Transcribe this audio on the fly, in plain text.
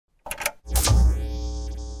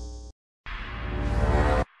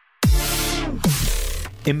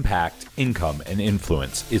Impact, income, and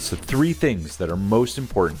influence. It's the three things that are most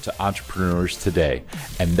important to entrepreneurs today,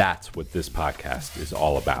 and that's what this podcast is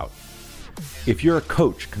all about. If you're a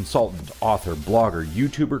coach, consultant, author, blogger,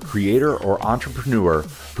 YouTuber, creator, or entrepreneur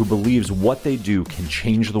who believes what they do can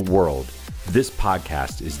change the world, this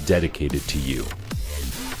podcast is dedicated to you.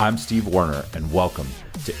 I'm Steve Warner, and welcome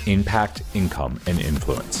to Impact, Income, and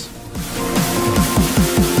Influence.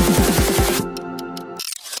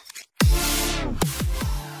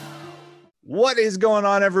 What is going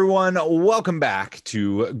on, everyone? Welcome back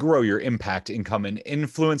to Grow Your Impact, Income, and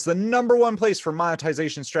Influence, the number one place for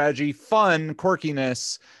monetization strategy, fun,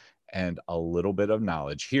 quirkiness, and a little bit of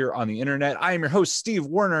knowledge here on the internet. I am your host, Steve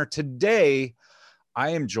Warner. Today, I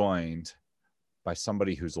am joined by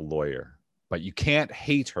somebody who's a lawyer, but you can't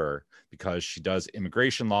hate her because she does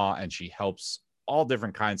immigration law and she helps all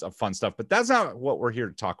different kinds of fun stuff, but that's not what we're here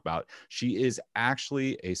to talk about. She is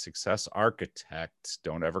actually a success architect.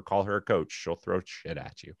 Don't ever call her a coach. She'll throw shit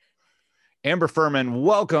at you. Amber Furman,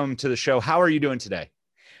 welcome to the show. How are you doing today?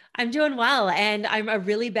 I'm doing well, and I'm a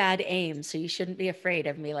really bad aim, so you shouldn't be afraid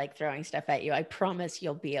of me like throwing stuff at you. I promise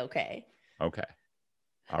you'll be okay. Okay.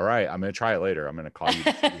 All right. I'm going to try it later. I'm going to call you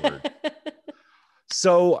the keyword.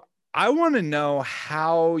 So I want to know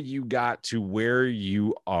how you got to where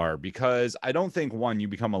you are, because I don't think, one, you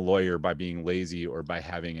become a lawyer by being lazy or by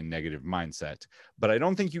having a negative mindset, but I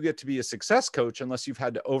don't think you get to be a success coach unless you've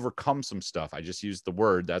had to overcome some stuff. I just used the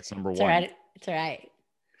word. That's number one. All right. It's all right.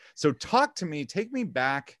 So talk to me, take me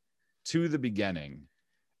back to the beginning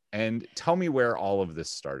and tell me where all of this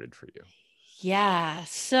started for you. Yeah.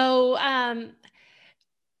 So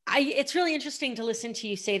it's really interesting to listen to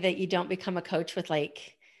you say that you don't become a coach with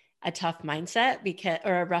like a tough mindset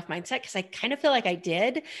or a rough mindset, because I kind of feel like I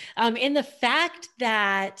did, in the fact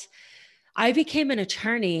that I became an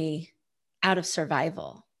attorney out of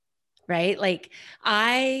survival, right? Like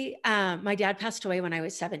my dad passed away when I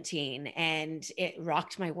was 17 and it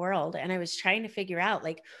rocked my world. And I was trying to figure out,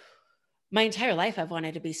 like, my entire life, I've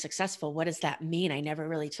wanted to be successful. What does that mean? I never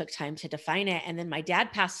really took time to define it. And then my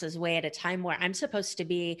dad passes away at a time where I'm supposed to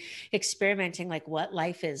be experimenting, like what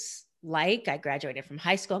life is like. I graduated from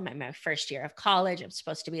high school, my first year of college. I'm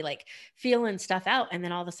supposed to be like feeling stuff out. And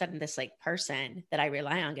then all of a sudden, this like person that I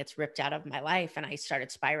rely on gets ripped out of my life. And I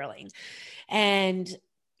started spiraling. And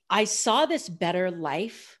I saw this better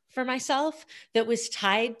life for myself that was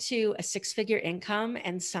tied to a six-figure income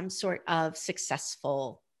and some sort of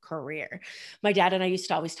successful career. My dad and I used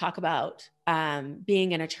to always talk about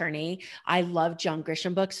being an attorney. I love John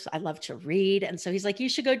Grisham books. I love to read. And so he's like, you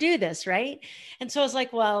should go do this, right? And so I was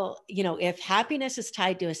like, well, if happiness is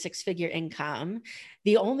tied to a six-figure income,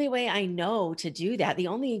 the only way I know to do that, the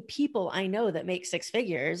only people I know that make six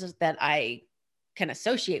figures is that I can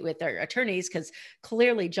associate with their attorneys, because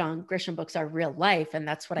clearly John Grisham books are real life. And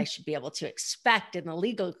that's what I should be able to expect in the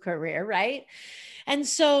legal career, right? And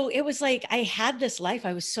so it was like, I had this life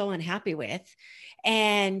I was so unhappy with,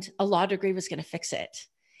 and a law degree was going to fix it.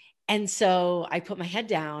 And so I put my head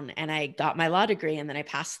down and I got my law degree, and then I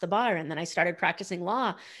passed the bar, and then I started practicing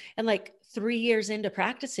law. And like 3 years into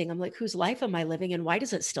practicing, I'm like, whose life am I living and why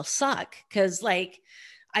does it still suck? Because like,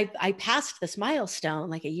 I passed this milestone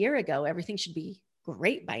like a year ago. Everything should be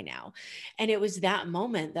great by now. And it was that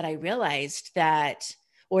moment that I realized that,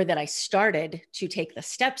 or that I started to take the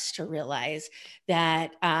steps to realize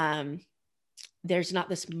that there's not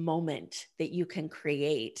this moment that you can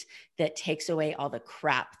create that takes away all the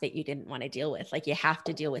crap that you didn't want to deal with. Like, you have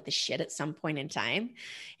to deal with the shit at some point in time.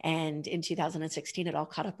 And in 2016, it all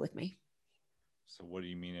caught up with me. So what do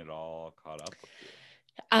you mean it all caught up with you?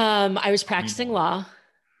 I was practicing law.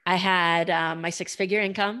 I had my six-figure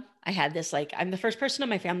income. I had this, like, I'm the first person in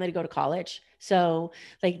my family to go to college. So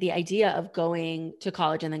like the idea of going to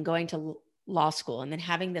college and then going to law school and then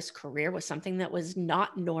having this career was something that was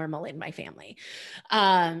not normal in my family.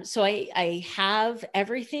 So I have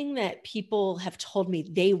everything that people have told me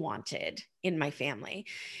they wanted in my family.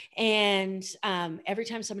 And every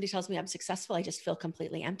time somebody tells me I'm successful, I just feel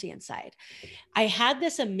completely empty inside. I had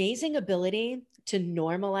this amazing ability to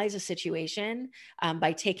normalize a situation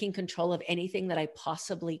by taking control of anything that I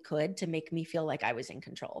possibly could to make me feel like I was in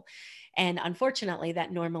control. And unfortunately,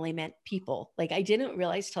 that normally meant people. Like, I didn't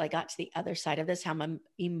realize till I got to the other side of this how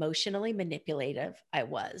emotionally manipulative I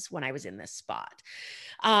was when I was in this spot.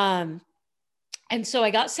 And so I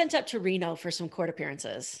got sent up to Reno for some court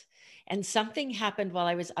appearances. And something happened while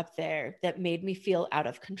I was up there that made me feel out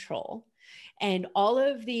of control. And all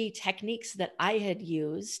of the techniques that I had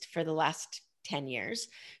used for the last 10 years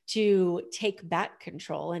to take back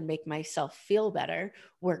control and make myself feel better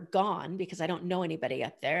were gone because I don't know anybody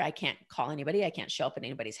up there. I can't call anybody. I can't show up at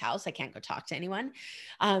anybody's house. I can't go talk to anyone.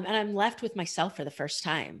 And I'm left with myself for the first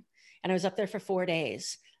time. And I was up there for 4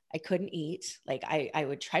 days. I couldn't eat. Like I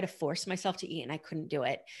would try to force myself to eat and I couldn't do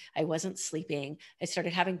it. I wasn't sleeping. I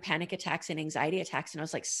started having panic attacks and anxiety attacks. And I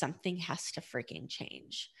was like, something has to freaking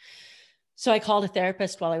change. So I called a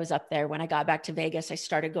therapist while I was up there. When I got back to Vegas, I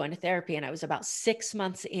started going to therapy and I was about 6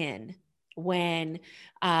 months in when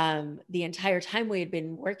the entire time we had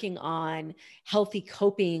been working on healthy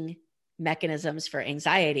coping mechanisms for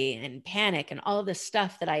anxiety and panic and all of this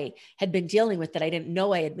stuff that I had been dealing with that I didn't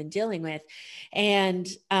know I had been dealing with. And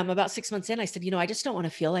about 6 months in, I said, I just don't want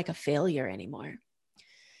to feel like a failure anymore.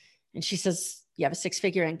 And she says, you have a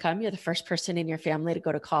 6-figure income. You're the first person in your family to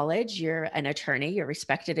go to college. You're an attorney. You're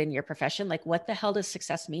respected in your profession. Like, what the hell does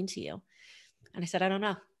success mean to you? And I said, I don't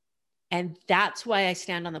know. And that's why I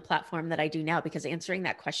stand on the platform that I do now, because answering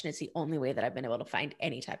that question is the only way that I've been able to find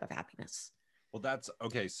any type of happiness. Well, that's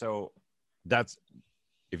okay. So that's,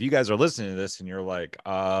 if you guys are listening to this and you're like,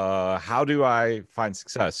 how do I find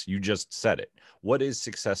success? You just said it. What is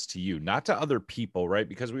success to you? Not to other people, right?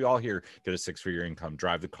 Because we all hear get a 6-figure income,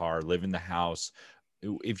 drive the car, live in the house.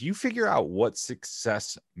 If you figure out what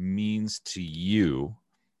success means to you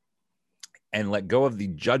and let go of the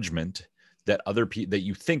judgment that that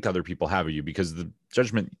you think other people have of you, because the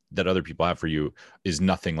judgment that other people have for you is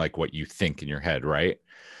nothing like what you think in your head, right?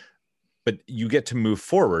 But you get to move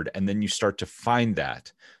forward and then you start to find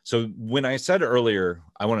that. So when I said earlier,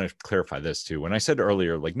 I want to clarify this too. When I said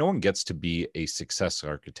earlier, like no one gets to be a success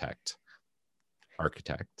architect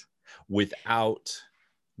without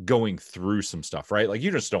going through some stuff, right? Like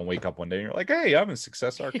you just don't wake up one day and you're like, hey, I'm a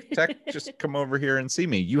success architect. Just come over here and see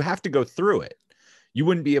me. You have to go through it. You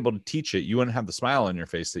wouldn't be able to teach it. You wouldn't have the smile on your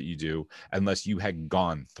face that you do unless you had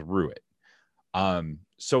gone through it.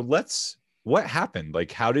 So what happened?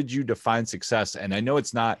 Like, how did you define success? And I know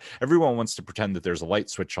it's not, everyone wants to pretend that there's a light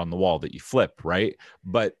switch on the wall that you flip, right?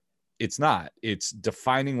 But it's not. It's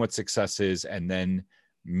defining what success is and then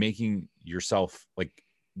making yourself like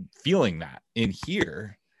feeling that in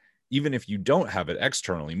here, even if you don't have it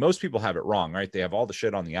externally. Most people have it wrong, right? They have all the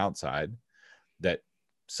shit on the outside that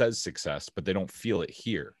says success, but they don't feel it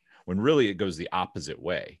here, when really it goes the opposite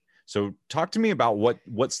way. So talk to me about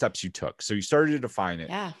what steps you took. So you started to define it.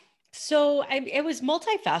 Yeah. So it was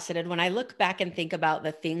multifaceted. When I look back and think about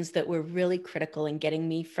the things that were really critical in getting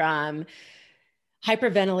me from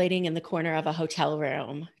hyperventilating in the corner of a hotel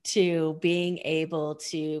room to being able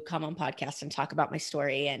to come on podcasts and talk about my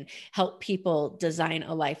story and help people design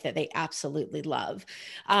a life that they absolutely love.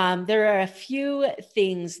 There are a few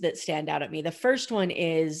things that stand out at me. The first one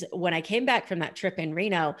is when I came back from that trip in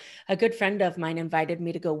Reno, a good friend of mine invited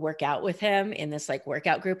me to go work out with him in this like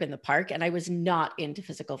workout group in the park. And I was not into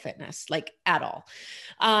physical fitness, like at all.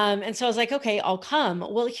 And so I was like, okay, I'll come.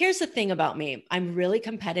 Well, here's the thing about me. I'm really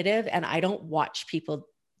competitive and I don't watch people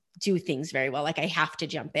do things very well. Like I have to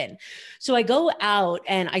jump in. So I go out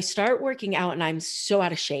and I start working out and I'm so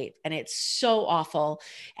out of shape and it's so awful.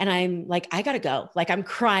 And I'm like, I gotta go. Like I'm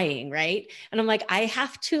crying, right? And I'm like, I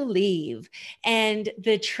have to leave. And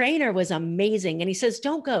the trainer was amazing. And he says,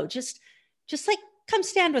 don't go, just like come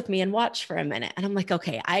stand with me and watch for a minute. And I'm like,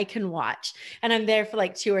 okay, I can watch. And I'm there for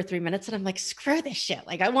like 2 or 3 minutes and I'm like, screw this shit.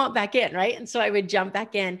 Like I want back in. Right. And so I would jump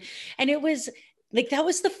back in. And it was like, that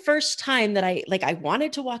was the first time that I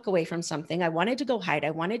wanted to walk away from something. I wanted to go hide.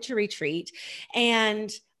 I wanted to retreat.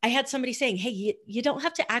 And I had somebody saying, hey, you don't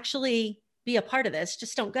have to actually be a part of this.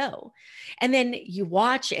 Just don't go. And then you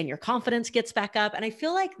watch and your confidence gets back up. And I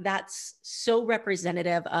feel like that's so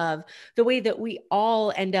representative of the way that we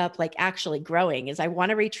all end up like actually growing is I want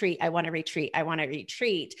to retreat. I want to retreat. I want to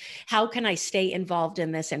retreat. How can I stay involved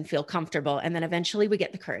in this and feel comfortable? And then eventually we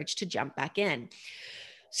get the courage to jump back in.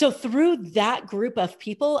 So through that group of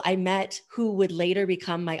people, I met who would later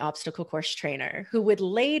become my obstacle course trainer, who would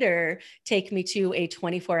later take me to a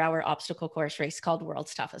 24-hour obstacle course race called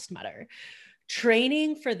World's Toughest Mudder.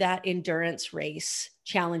 Training for that endurance race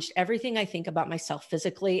challenged everything I think about myself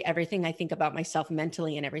physically, everything I think about myself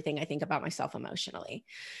mentally, and everything I think about myself emotionally.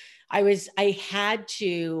 I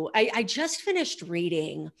just finished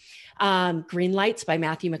reading Green Lights by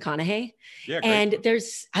Matthew McConaughey. Yeah, and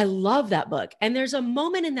I love that book. And there's a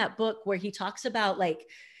moment in that book where he talks about like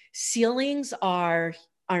ceilings are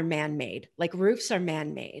man-made, like roofs are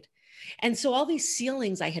man-made. And so all these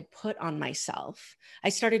ceilings I had put on myself, I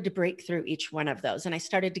started to break through each one of those and I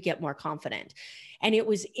started to get more confident. And it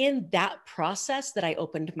was in that process that I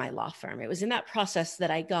opened my law firm. It was in that process that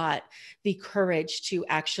I got the courage to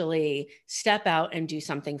actually step out and do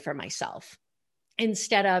something for myself.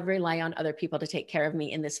 instead of rely on other people to take care of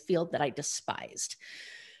me in this field that I despised.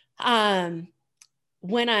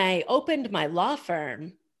 When I opened my law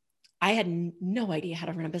firm, I had no idea how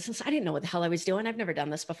to run a business. I didn't know what the hell I was doing. I've never done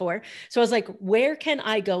this before. So I was like, where can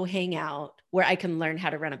I go hang out where I can learn how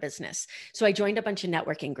to run a business? So I joined a bunch of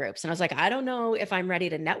networking groups and I was like, I don't know if I'm ready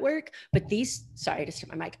to network, but sorry, I just hit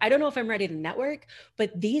my mic. I don't know if I'm ready to network,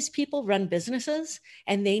 but these people run businesses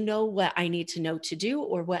and they know what I need to know to do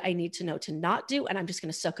or what I need to know to not do. And I'm just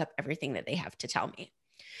going to soak up everything that they have to tell me.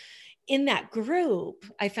 In that group,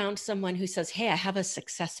 I found someone who says, hey, I have a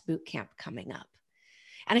success boot camp coming up.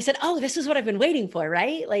 And I said, oh, this is what I've been waiting for,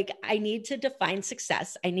 right? Like, I need to define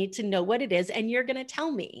success. I need to know what it is, and you're going to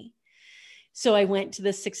tell me. So I went to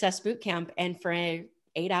the success boot camp, and for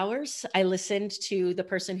 8 hours, I listened to the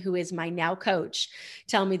person who is my now coach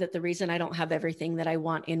tell me that the reason I don't have everything that I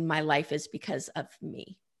want in my life is because of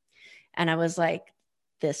me. And I was like,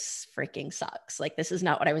 this freaking sucks. Like, this is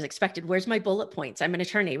not what I was expected. Where's my bullet points? I'm an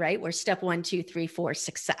attorney, right? Where's step 1, 2, 3, 4,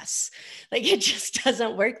 success? Like, it just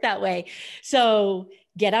doesn't work that way. So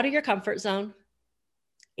get out of your comfort zone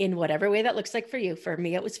in whatever way that looks like for you. For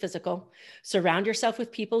me, it was physical. Surround yourself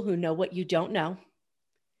with people who know what you don't know,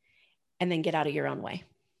 and then get out of your own way.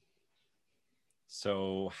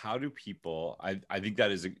 So how do people, I think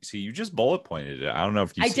that is, see, you just bullet pointed it. I don't know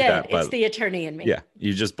if you see did. that, but it's the attorney in me. Yeah,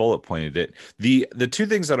 you just bullet pointed it. The two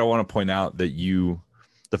things that I want to point out that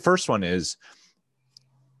the first one is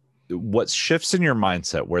what shifts in your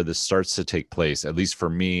mindset where this starts to take place, at least for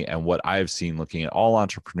me, and what I've seen looking at all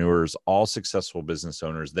entrepreneurs, all successful business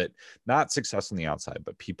owners, that not success on the outside,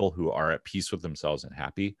 but people who are at peace with themselves and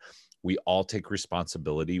happy. We all take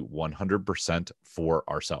responsibility 100% for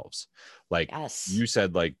ourselves. Like yes. You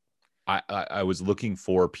said, like, I was looking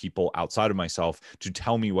for people outside of myself to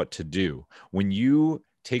tell me what to do. When you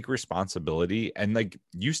take responsibility, and like,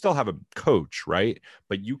 you still have a coach, right?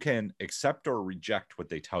 But you can accept or reject what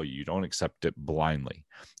they tell you. You don't accept it blindly.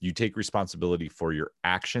 You take responsibility for your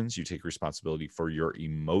actions. You take responsibility for your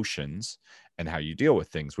emotions and how you deal with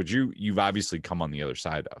things, which you've obviously come on the other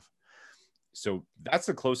side of. So that's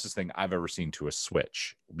the closest thing I've ever seen to a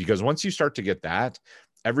switch, because once you start to get that,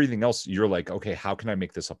 everything else, you're like, okay, how can I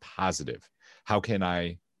make this a positive? How can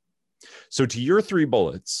I? So to your 3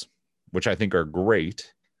 bullets, which I think are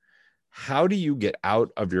great, how do you get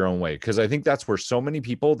out of your own way? Because I think that's where so many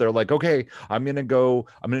people, they're like, okay, I'm going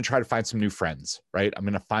to try to find some new friends, right? I'm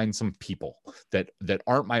going to find some people that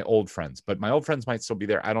aren't my old friends, but my old friends might still be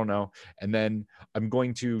there. I don't know. And then I'm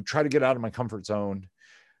going to try to get out of my comfort zone.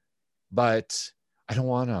 But I don't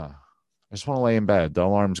want to. I just want to lay in bed. The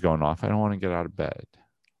alarm's going off. I don't want to get out of bed.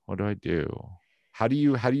 What do I do? How do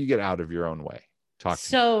you get out of your own way?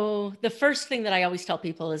 So the first thing that I always tell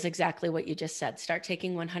people is exactly what you just said. Start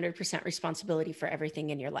taking 100% responsibility for everything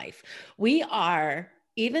in your life. We are,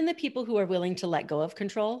 even the people who are willing to let go of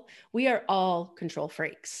control, we are all control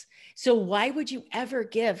freaks. So why would you ever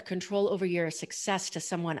give control over your success to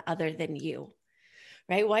someone other than you,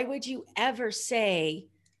 right? Why would you ever say,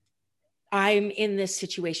 I'm in this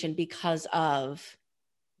situation because of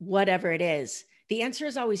whatever it is? The answer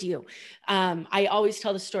is always you. I always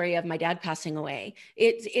tell the story of my dad passing away.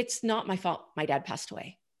 It's not my fault my dad passed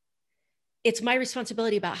away. It's my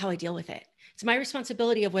responsibility about how I deal with it. It's my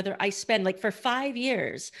responsibility of whether I spend, like, for 5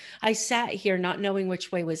 years, I sat here not knowing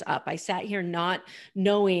which way was up. I sat here not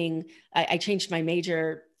knowing, I changed my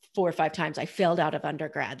major 4 or 5 times. I failed out of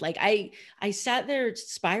undergrad. Like I sat there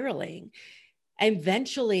spiraling.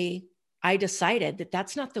 Eventually, I decided that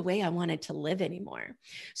that's not the way I wanted to live anymore.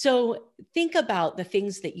 So think about the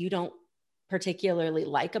things that you don't particularly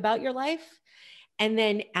like about your life, and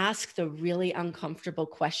then ask the really uncomfortable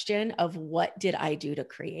question of, what did I do to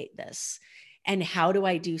create this? And how do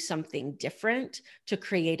I do something different to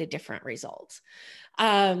create a different result?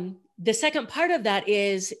 The second part of that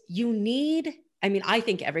is I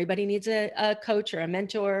think everybody needs a coach or a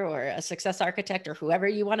mentor or a success architect or whoever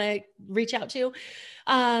you want to reach out to.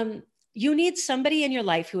 You need somebody in your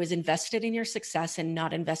life who is invested in your success and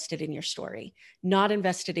not invested in your story, not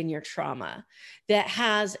invested in your trauma, that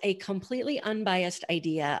has a completely unbiased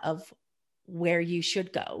idea of where you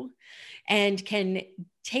should go and can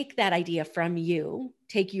take that idea from you,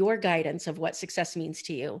 take your guidance of what success means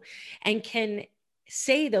to you, and can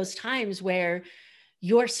say those times where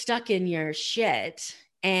you're stuck in your shit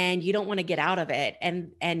and you don't want to get out of it,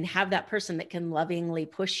 and have that person that can lovingly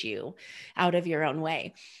push you out of your own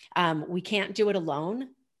way. We can't do it alone.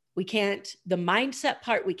 The mindset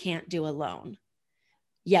part, we can't do alone.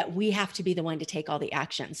 Yet we have to be the one to take all the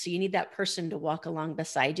action. So you need that person to walk along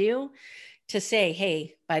beside you to say,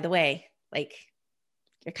 hey, by the way, like,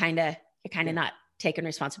 you're kind of not taking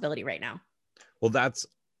responsibility right now. Well, that's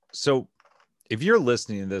so if you're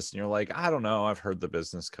listening to this and you're like, I don't know, I've heard the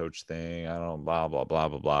business coach thing, I don't blah, blah, blah,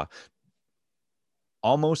 blah, blah.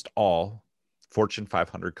 Almost all Fortune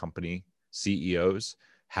 500 company CEOs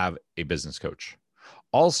have a business coach.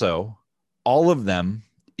 Also, all of them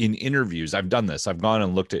in interviews, I've done this. I've gone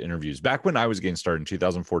and looked at interviews. Back when I was getting started in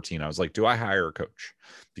 2014, I was like, do I hire a coach?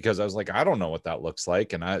 Because I was like, I don't know what that looks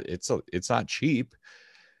like. And it's not cheap.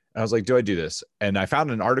 And I was like, do I do this? And I found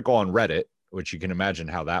an article on Reddit, which you can imagine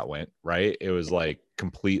how that went, right? It was like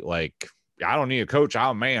complete, like, I don't need a coach.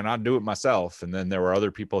 Oh man, I'll do it myself. And then there were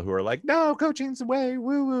other people who were like, no, coaching's the way,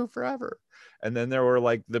 woo woo forever. And then there were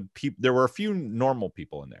like there were a few normal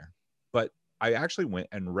people in there, but I actually went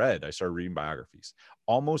and I started reading biographies.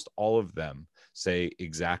 Almost all of them say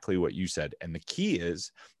exactly what you said. And the key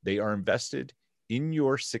is they are invested in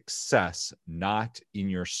your success, not in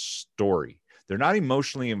your story. They're not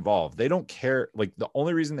emotionally involved. They don't care. Like the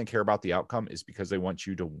only reason they care about the outcome is because they want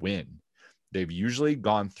you to win. They've usually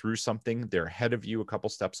gone through something. They're ahead of you a couple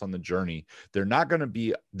steps on the journey. They're going to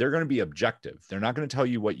be objective. They're not going to tell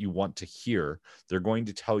you what you want to hear. They're going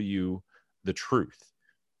to tell you the truth.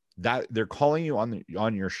 That they're calling you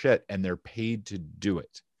on your shit, and they're paid to do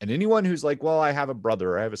it. And anyone who's like, well, I have a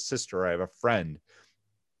brother, or I have a sister, or I have a friend,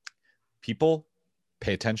 people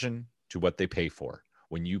pay attention to what they pay for.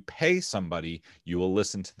 When you pay somebody, you will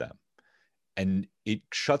listen to them. And it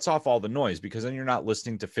shuts off all the noise, because then you're not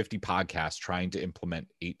listening to 50 podcasts trying to implement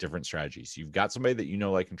 8 different strategies. You've got somebody that you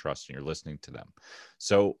know, like, and trust, and you're listening to them.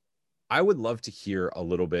 So I would love to hear a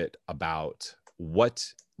little bit about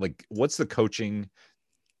what's the coaching,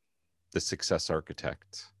 the success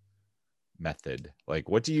architect method. Like,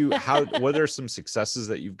 what are some successes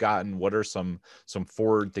that you've gotten? What are some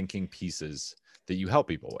forward thinking pieces that you help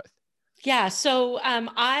people with? Yeah. So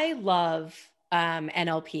I love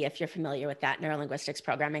NLP, if you're familiar with that, neurolinguistics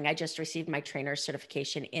programming. I just received my trainer's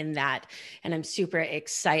certification in that, and I'm super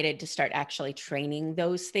excited to start actually training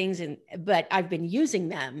those things. But I've been using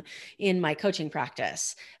them in my coaching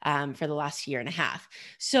practice for the last year and a half.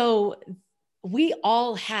 So we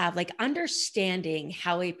all have, like, understanding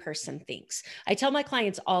how a person thinks. I tell my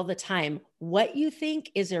clients all the time, what you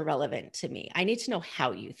think is irrelevant to me. I need to know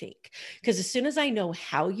how you think, because as soon as I know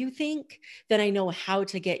how you think, then I know how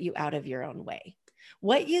to get you out of your own way.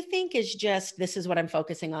 What you think is just, this is what I'm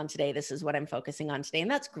focusing on today. This is what I'm focusing on today. And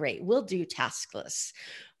that's great. We'll do taskless.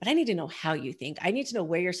 But I need to know how you think. I need to know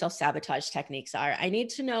where your self-sabotage techniques are. I need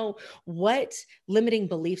to know what limiting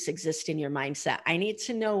beliefs exist in your mindset. I need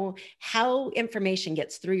to know how information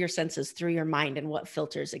gets through your senses, through your mind, and what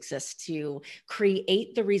filters exist to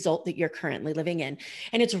create the result that you're currently living in.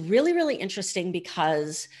 And it's really, really interesting,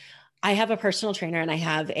 because I have a personal trainer, and I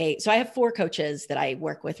have 4 coaches that I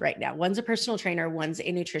work with right now. One's a personal trainer, one's a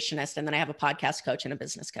nutritionist, and then I have a podcast coach and a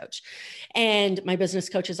business coach. And my business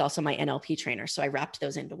coach is also my NLP trainer. So I wrapped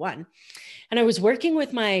those into one. And I was working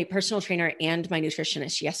with my personal trainer and my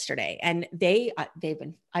nutritionist yesterday, and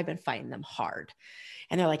I've been fighting them hard.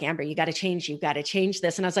 And they're like, Amber, you got to change. You've got to change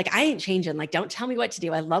this. And I was like, I ain't changing. Like, don't tell me what to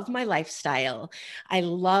do. I love my lifestyle. I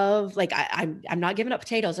love, like, I'm not giving up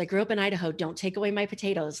potatoes. I grew up in Idaho. Don't take away my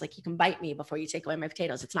potatoes. Like, you can bite me before you take away my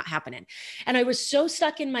potatoes. It's not happening. And I was so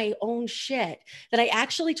stuck in my own shit that I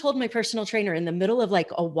actually told my personal trainer in the middle of like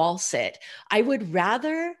a wall sit, I would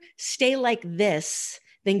rather stay like this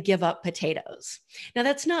than give up potatoes. Now,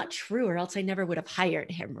 that's not true, or else I never would have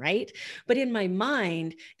hired him, right? But in my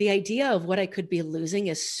mind, the idea of what I could be losing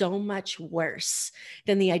is so much worse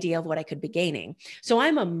than the idea of what I could be gaining. So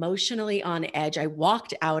I'm emotionally on edge. I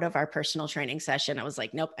walked out of our personal training session. I was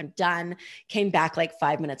like, nope, I'm done. Came back like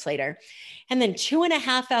 5 minutes later. And then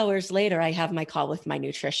 2.5 hours later, I have my call with my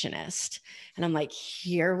nutritionist. And I'm like,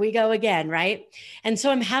 here we go again, right? And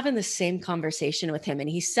so I'm having the same conversation with him. And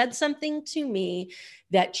he said something to me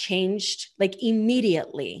that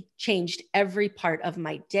immediately changed every part of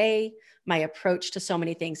my day, my approach to so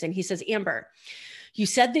many things. And he says, Amber, you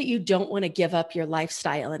said that you don't want to give up your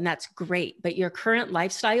lifestyle, and that's great, but your current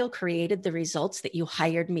lifestyle created the results that you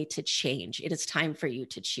hired me to change. It is time for you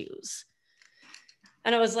to choose.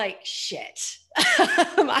 And I was like, shit,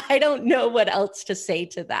 I don't know what else to say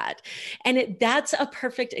to that. And that's a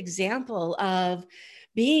perfect example of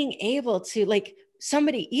being able to, like,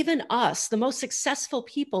 somebody, even us, the most successful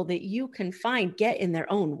people that you can find, get in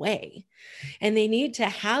their own way. And they need to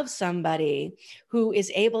have somebody who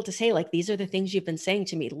is able to say, like, these are the things you've been saying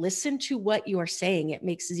to me. Listen to what you are saying. It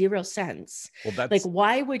makes zero sense. Well, like,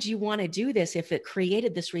 why would you want to do this if it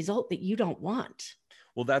created this result that you don't want?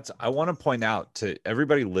 Well, I want to point out to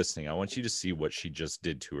everybody listening, I want you to see what she just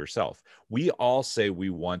did to herself. We all say we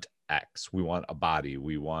want X. We want a body.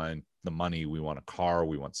 We want the money, we want a car,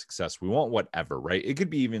 we want success, we want whatever, right? It could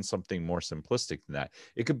be even something more simplistic than that.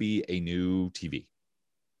 It could be a new TV,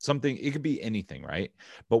 something, it could be anything, right?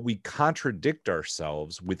 But we contradict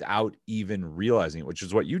ourselves without even realizing it, which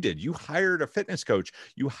is what you did. You hired a fitness coach,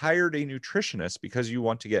 you hired a nutritionist because you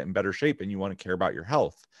want to get in better shape and you want to care about your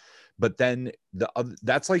health. But then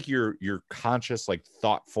that's like your conscious, like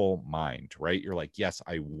thoughtful mind, right? You're like, yes,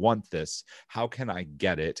 I want this. How can I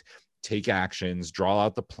get it? Take actions, draw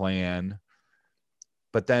out the plan.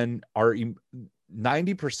 But then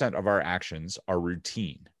 90% of our actions are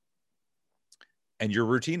routine. And your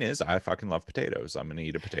routine is, I fucking love potatoes, I'm going to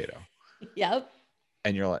eat a potato. Yep.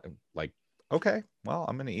 And you're like, okay, well,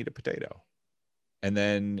 I'm going to eat a potato. And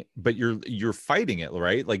then, but you're fighting it,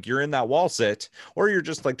 right? Like you're in that wall sit, or you're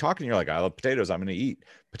just like talking, you're like, I love potatoes, I'm going to eat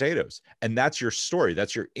potatoes. And that's your story.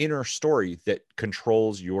 That's your inner story that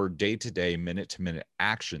controls your day-to-day, minute-to-minute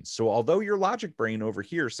actions. So although your logic brain over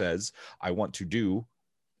here says, I want to do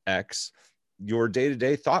X, your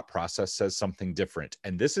day-to-day thought process says something different.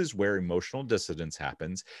 And this is where emotional dissonance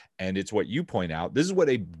happens. And it's what you point out. This is what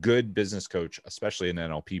a good business coach, especially an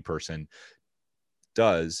NLP person,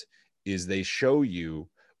 does, is they show you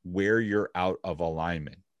where you're out of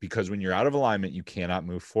alignment. Because when you're out of alignment, you cannot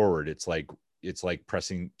move forward. It's like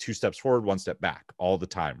pressing 2 steps forward, 1 step back all the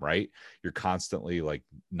time, right? You're constantly like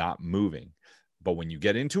not moving. But when you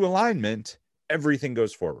get into alignment, everything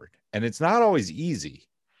goes forward. And it's not always easy.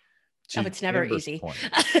 Oh, it's never easy.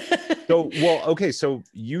 So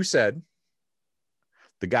you said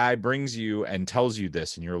the guy brings you and tells you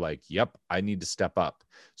this, and you're like, yep, I need to step up.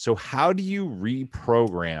 So how do you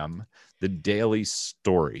reprogram the daily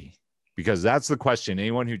story? Because that's the question.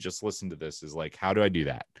 Anyone who just listened to this is like, how do I do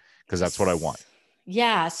that? Because that's what I want.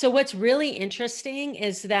 Yeah. So what's really interesting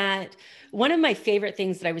is that one of my favorite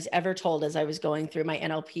things that I was ever told as I was going through my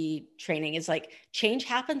NLP training is like, change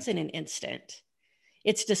happens in an instant.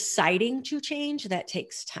 It's deciding to change that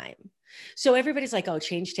takes time. So everybody's like, oh,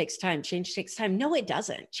 change takes time. Change takes time. No, it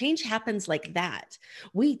doesn't. Change happens like that.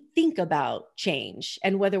 We think about change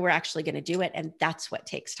and whether we're actually going to do it. And that's what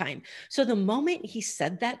takes time. So the moment he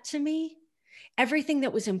said that to me, everything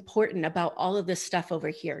that was important about all of this stuff over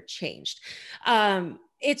here changed.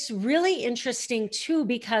 It's really interesting too,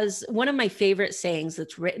 because one of my favorite sayings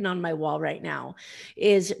that's written on my wall right now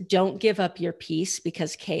is, don't give up your peace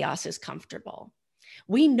because chaos is comfortable.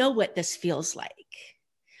 We know what this feels like.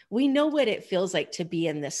 We know what it feels like to be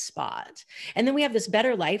in this spot. And then we have this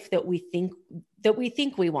better life that we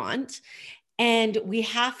think we want. And we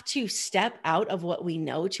have to step out of what we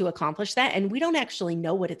know to accomplish that. And we don't actually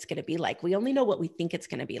know what it's going to be like. We only know what we think it's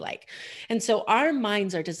going to be like. And so our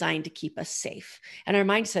minds are designed to keep us safe. And our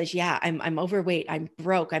mind says, yeah, I'm overweight, I'm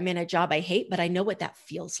broke, I'm in a job I hate, but I know what that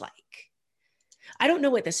feels like. I don't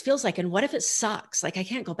know what this feels like. And what if it sucks? Like I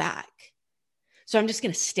can't go back. So I'm just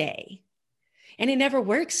going to stay. And it never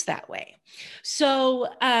works that way. So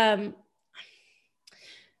I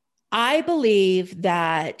believe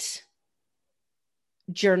that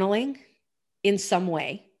journaling in some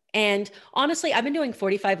way. And honestly, I've been doing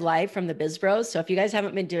 45 Live from the Biz Bros. So if you guys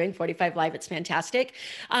haven't been doing 45 Live, it's fantastic.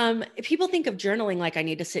 People think of journaling like I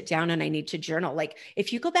need to sit down and I need to journal. Like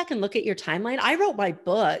if you go back and look at your timeline, I wrote my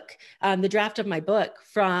book, the draft of my book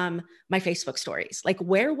from my Facebook stories. Like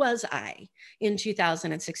where was I in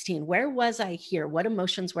 2016? Where was I here? What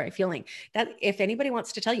emotions were I feeling? That if anybody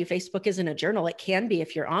wants to tell you Facebook isn't a journal, it can be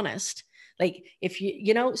if you're honest. Like if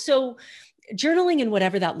so journaling in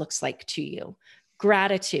whatever that looks like to you.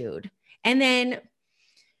 Gratitude. And then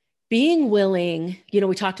being willing,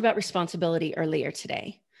 we talked about responsibility earlier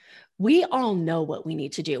today. We all know what we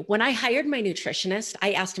need to do. When I hired my nutritionist,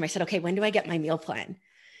 I asked him, I said, okay, when do I get my meal plan?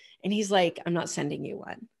 And he's like, I'm not sending you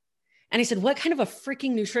one. And I said, what kind of a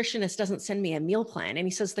freaking nutritionist doesn't send me a meal plan? And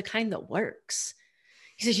he says, the kind that works.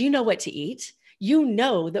 He says, you know what to eat. You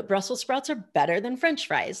know that Brussels sprouts are better than French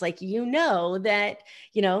fries. Like, that,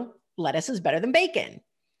 lettuce is better than bacon.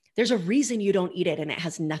 There's a reason you don't eat it, and it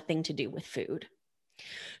has nothing to do with food.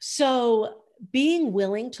 So being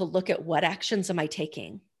willing to look at what actions am I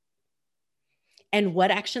taking and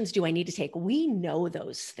what actions do I need to take? We know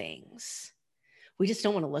those things. We just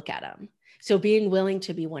don't want to look at them. So being willing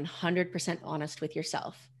to be 100% honest with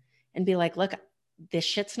yourself and be like, look, this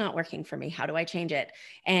shit's not working for me. How do I change it?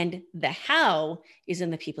 And the how is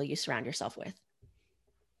in the people you surround yourself with.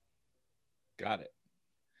 Got it.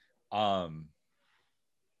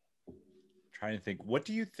 Trying to think, what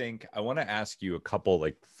do you think? I want to ask you a couple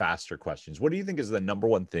like faster questions. What do you think is the number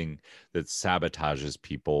one thing that sabotages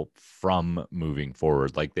people from moving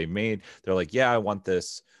forward? Like they're like, yeah, I want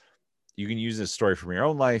this. You can use this story from your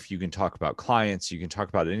own life. You can talk about clients. You can talk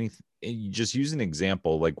about you just use an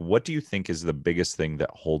example, like what do you think is the biggest thing that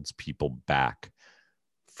holds people back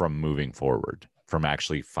from moving forward, from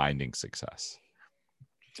actually finding success?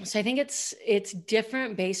 So I think it's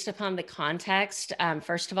different based upon the context.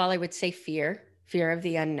 First of all, I would say fear of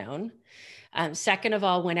the unknown. Second of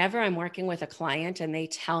all, whenever I'm working with a client and they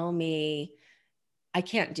tell me, I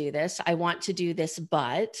can't do this, I want to do this,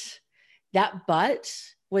 but that but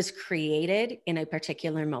was created in a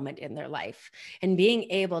particular moment in their life. And being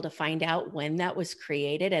able to find out when that was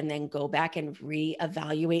created and then go back and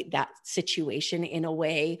reevaluate that situation in a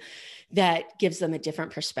way that gives them a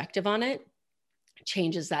different perspective on it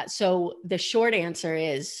changes that. So the short answer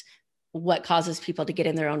is, what causes people to get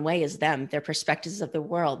in their own way is them, their perspectives of the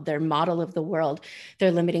world, their model of the world,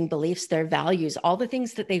 their limiting beliefs, their values, all the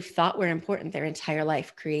things that they've thought were important their entire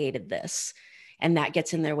life created this. And that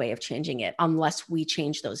gets in their way of changing it unless we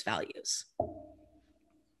change those values.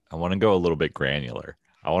 I want to go a little bit granular.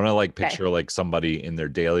 I want to like Okay. picture like somebody in their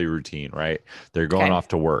daily routine, right? They're going Okay. off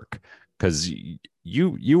to work because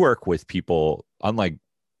you work with people unlike,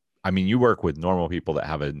 I mean, you work with normal people that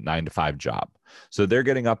have a 9 to 5 job. So they're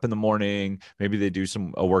getting up in the morning, maybe they do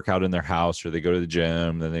a workout in their house or they go to the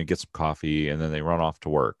gym, then they get some coffee and then they run off to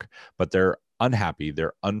work. But they're unhappy,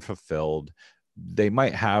 they're unfulfilled. They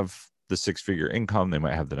might have the 6-figure income, they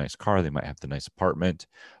might have the nice car, they might have the nice apartment,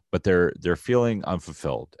 but they're feeling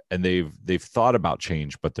unfulfilled and they've thought about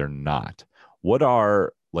change, but they're not. What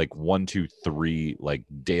are like 1, 2, 3 like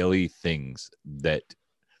daily things that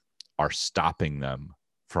are stopping them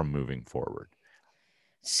from moving forward?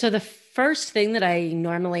 So the first thing that I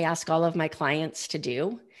normally ask all of my clients to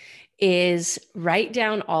do is write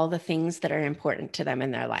down all the things that are important to them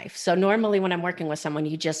in their life. So normally when I'm working with someone,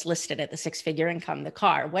 you just listed it, the 6-figure income, the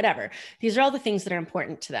car, whatever. These are all the things that are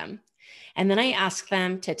important to them. And then I ask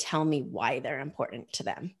them to tell me why they're important to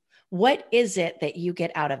them. What is it that you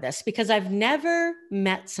get out of this? Because I've never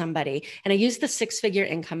met somebody, and I use the 6-figure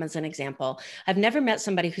income as an example. I've never met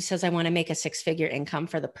somebody who says, I want to make a 6-figure income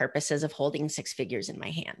for the purposes of holding 6 figures in my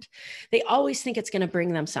hand. They always think it's going to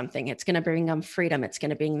bring them something. It's going to bring them freedom. It's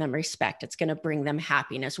going to bring them respect. It's going to bring them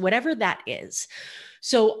happiness, whatever that is.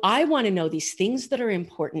 So I want to know these things that are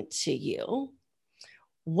important to you.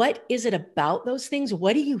 What is it about those things?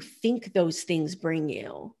 What do you think those things bring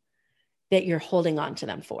you that you're holding on to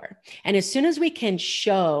them for? And as soon as we can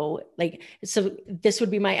show, like, so this would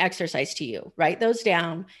be my exercise to you, write those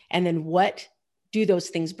down. And then what do those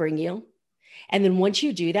things bring you? And then once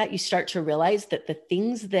you do that, you start to realize that the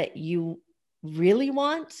things that you really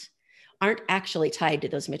want aren't actually tied to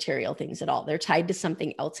those material things at all. They're tied to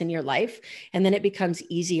something else in your life. And then it becomes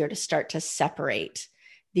easier to start to separate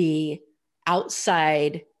the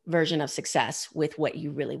outside version of success with what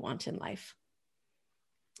you really want in life.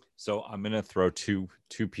 So I'm going to throw two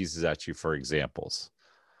pieces at you for examples,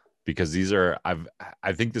 because these are,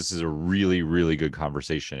 I think this is a really, really good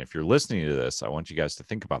conversation. If you're listening to this, I want you guys to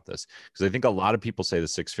think about this, because I think a lot of people say the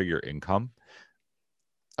 6-figure income,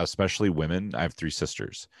 especially women. I have 3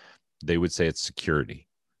 sisters. They would say it's security.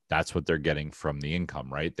 That's what they're getting from the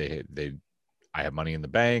income, right? I have money in the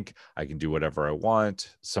bank. I can do whatever I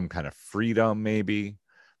want. Some kind of freedom maybe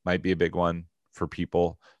might be a big one for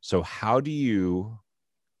people. So how do you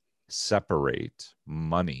separate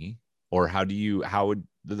money, or how would,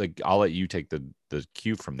 like, I'll let you take the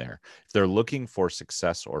cue from there. If they're looking for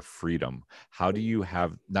success or freedom, how do you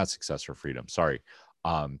have, not success or freedom, sorry,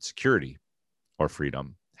 security or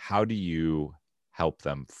freedom, how do you help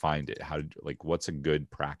them find it? Like, what's a good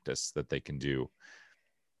practice that they can do?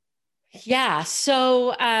 Yeah.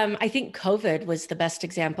 So I think COVID was the best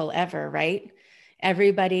example ever, right?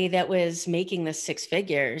 Everybody that was making the 6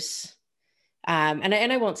 figures, and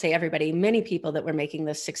I won't say everybody, many people that were making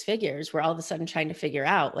the 6 figures were all of a sudden trying to figure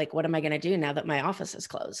out, like, what am I going to do now that my office is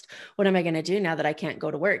closed? What am I going to do now that I can't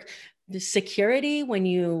go to work? The security, when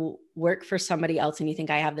you work for somebody else and you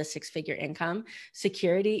think I have this 6-figure income,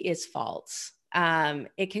 security is false.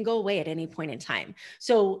 It can go away at any point in time.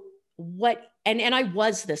 So and I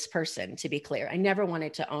was this person, to be clear. I never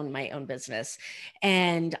wanted to own my own business.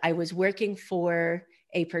 And I was working for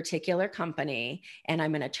a particular company, and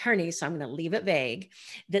I'm an attorney, so I'm going to leave it vague,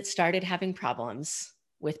 that started having problems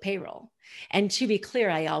with payroll. And to be clear,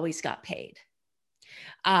 I always got paid.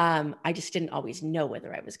 I just didn't always know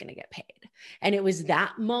whether I was going to get paid. And it was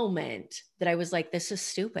that moment that I was like, this is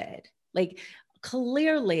stupid. Like,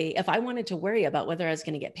 clearly, if I wanted to worry about whether I was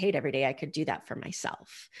going to get paid every day, I could do that for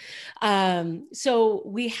myself. So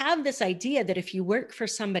we have this idea that if you work for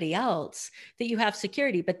somebody else, that you have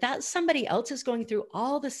security, but that somebody else is going through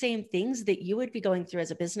all the same things that you would be going through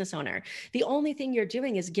as a business owner. The only thing you're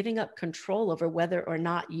doing is giving up control over whether or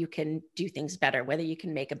not you can do things better, whether you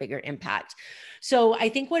can make a bigger impact. So I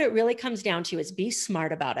think what it really comes down to is be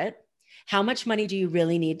smart about it. How much money do you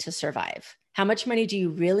really need to survive? How much money do you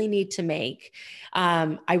really need to make?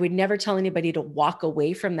 I would never tell anybody to walk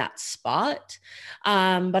away from that spot.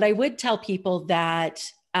 But I would tell people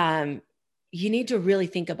that you need to really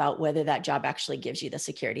think about whether that job actually gives you the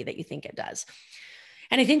security that you think it does.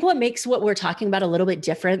 And I think what makes what we're talking about a little bit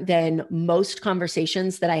different than most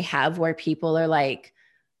conversations that I have where people are like,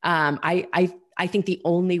 I think the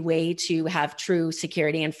only way to have true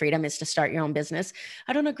security and freedom is to start your own business.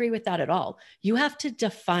 I don't agree with that at all. You have to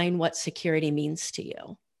define what security means to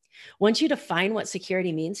you. Once you define what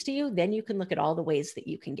security means to you, then you can look at all the ways that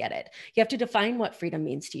you can get it. You have to define what freedom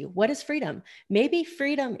means to you. What is freedom? Maybe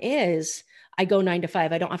freedom is I go 9 to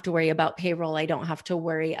 5. I don't have to worry about payroll. I don't have to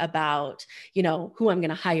worry about, who I'm going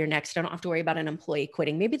to hire next. I don't have to worry about an employee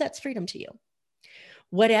quitting. Maybe that's freedom to you.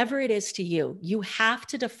 Whatever it is to you, you have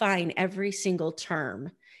to define every single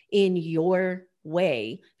term in your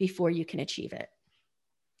way before you can achieve it.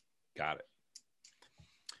 Got it.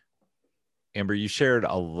 Amber, you shared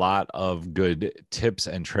a lot of good tips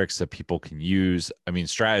and tricks that people can use. I mean,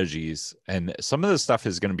 strategies, and some of this stuff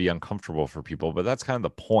is going to be uncomfortable for people, but that's kind of the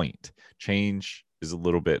point. Change is a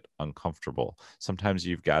little bit uncomfortable. Sometimes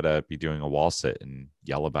you've got to be doing a wall sit and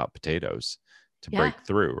yell about potatoes to break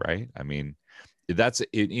through, right? I mean, that's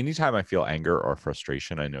it. Anytime I feel anger or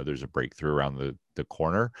frustration, I know there's a breakthrough around the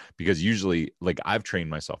corner, because usually, like, I've trained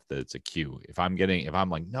myself that it's a cue. If I'm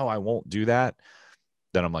like, no, I won't do that,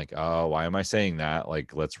 then I'm like, oh, why am I saying that?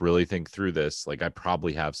 Like, let's really think through this. Like, I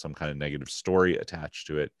probably have some kind of negative story attached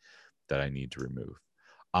to it that I need to remove.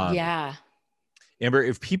 Yeah. Amber,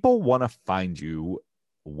 if people want to find you,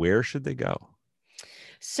 where should they go?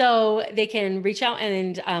 So they can reach out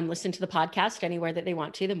and listen to the podcast anywhere that they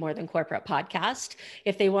want to, the More Than Corporate podcast.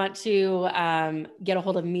 If they want to get a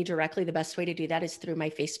hold of me directly, the best way to do that is through my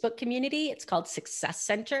Facebook community. It's called Success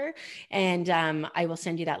Center. And I will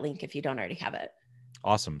send you that link if you don't already have it.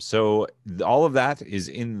 Awesome. So all of that is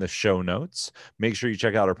in the show notes. Make sure you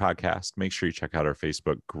check out our podcast. Make sure you check out our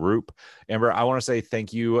Facebook group. Amber, I want to say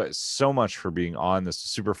thank you so much for being on this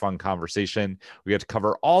super fun conversation. We got to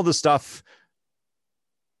cover all the stuff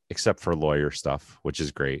except for lawyer stuff, which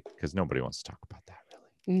is great because nobody wants to talk about that,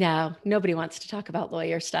 really. No, nobody wants to talk about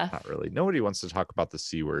lawyer stuff. Not really. Nobody wants to talk about the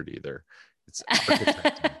C word either. It's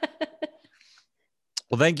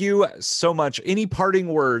Well, thank you so much. Any parting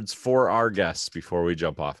words for our guests before we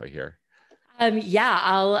jump off of here?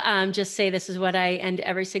 I'll just say this is what I end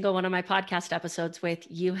every single one of my podcast episodes with.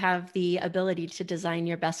 You have the ability to design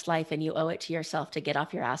your best life, and you owe it to yourself to get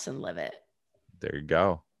off your ass and live it. There you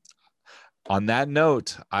go. On that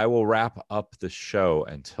note, I will wrap up the show.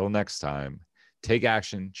 Until next time, take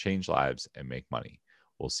action, change lives, and make money.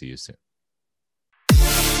 We'll see you soon.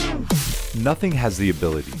 Nothing has the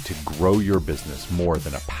ability to grow your business more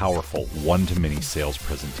than a powerful one-to-many sales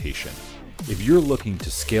presentation. If you're looking to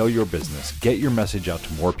scale your business, get your message out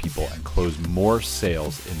to more people, and close more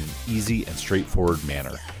sales in an easy and straightforward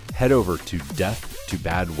manner, head over to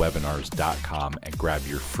death2badwebinars.com and grab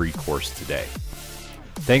your free course today.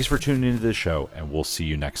 Thanks for tuning into the show, and we'll see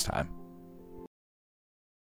you next time.